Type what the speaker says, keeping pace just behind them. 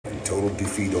total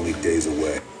defeat only days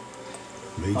away.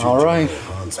 Alright.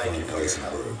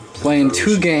 Playing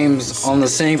 2 games on the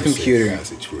same computer.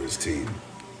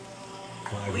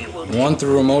 One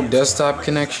through remote desktop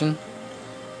connection.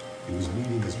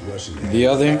 The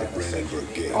other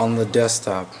on the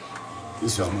desktop.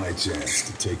 This was my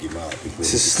chance to take him out.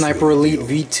 This is Sniper Elite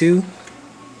V2.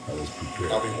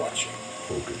 I'll be watching.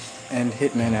 Focus. And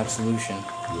Hitman Absolution.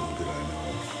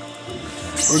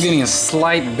 We're getting a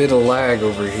slight bit of lag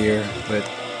over here, but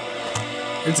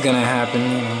it's gonna happen,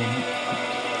 you know.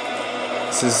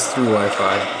 This is through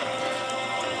Wi-Fi.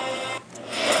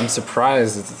 I'm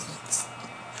surprised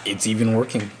it's even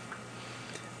working.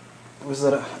 Was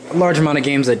that a large amount of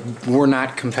games that were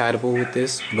not compatible with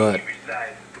this, but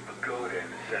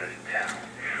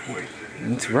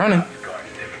it's running.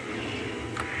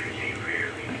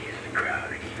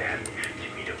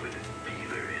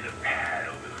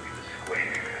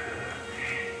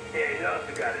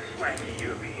 Got a swanky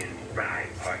European ride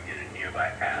parked in a nearby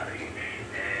alley,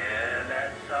 and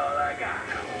that's all I got.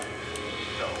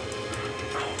 So,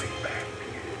 call me back when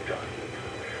you're done.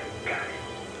 Got it.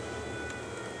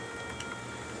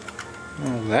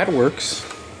 Well, that works.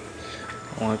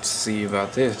 Let's see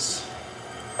about this.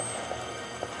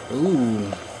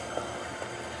 Ooh.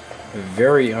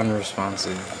 Very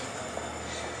unresponsive.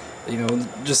 You know,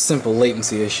 just simple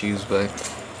latency issues, but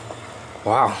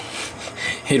wow,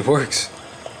 it works.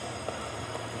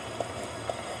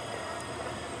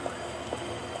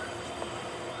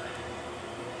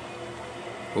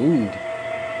 Ooh,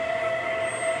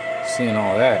 seeing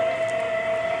all that.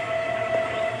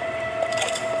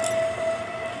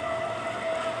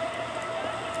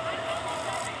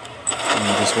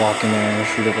 And just walk in there and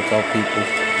shoot up a couple people.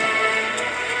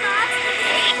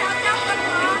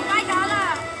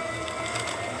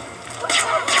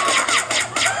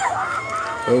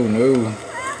 Oh no.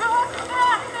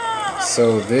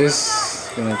 So this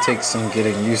is gonna take some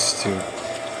getting used to.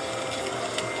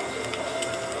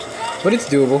 But it's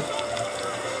doable.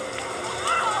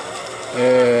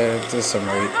 To some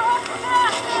rate.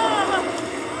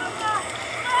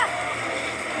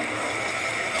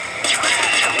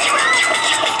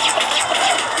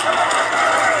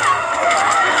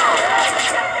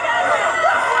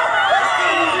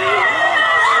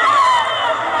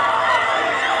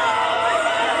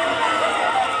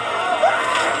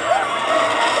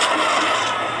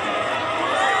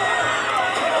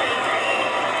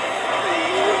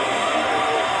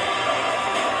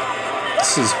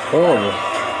 This is horrible.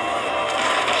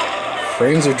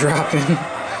 Frames are dropping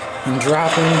and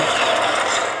dropping.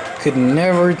 Could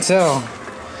never tell.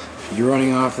 You're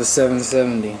running off the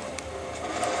 770.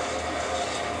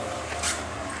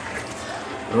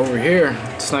 But over here,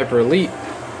 Sniper Elite.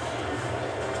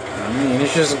 I mean,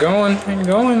 it's just going and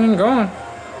going and going.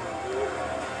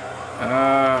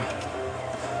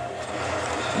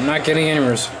 I'm not getting any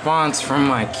response from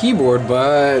my keyboard,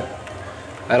 but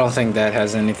I don't think that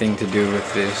has anything to do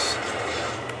with this.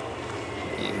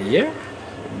 Yeah,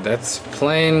 that's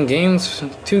playing games,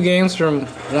 2 games from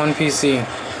one PC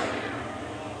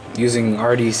using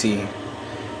RDC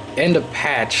and a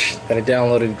patch that I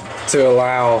downloaded to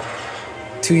allow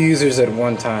 2 users at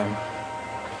one time.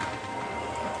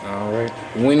 Alright,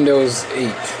 Windows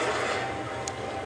 8.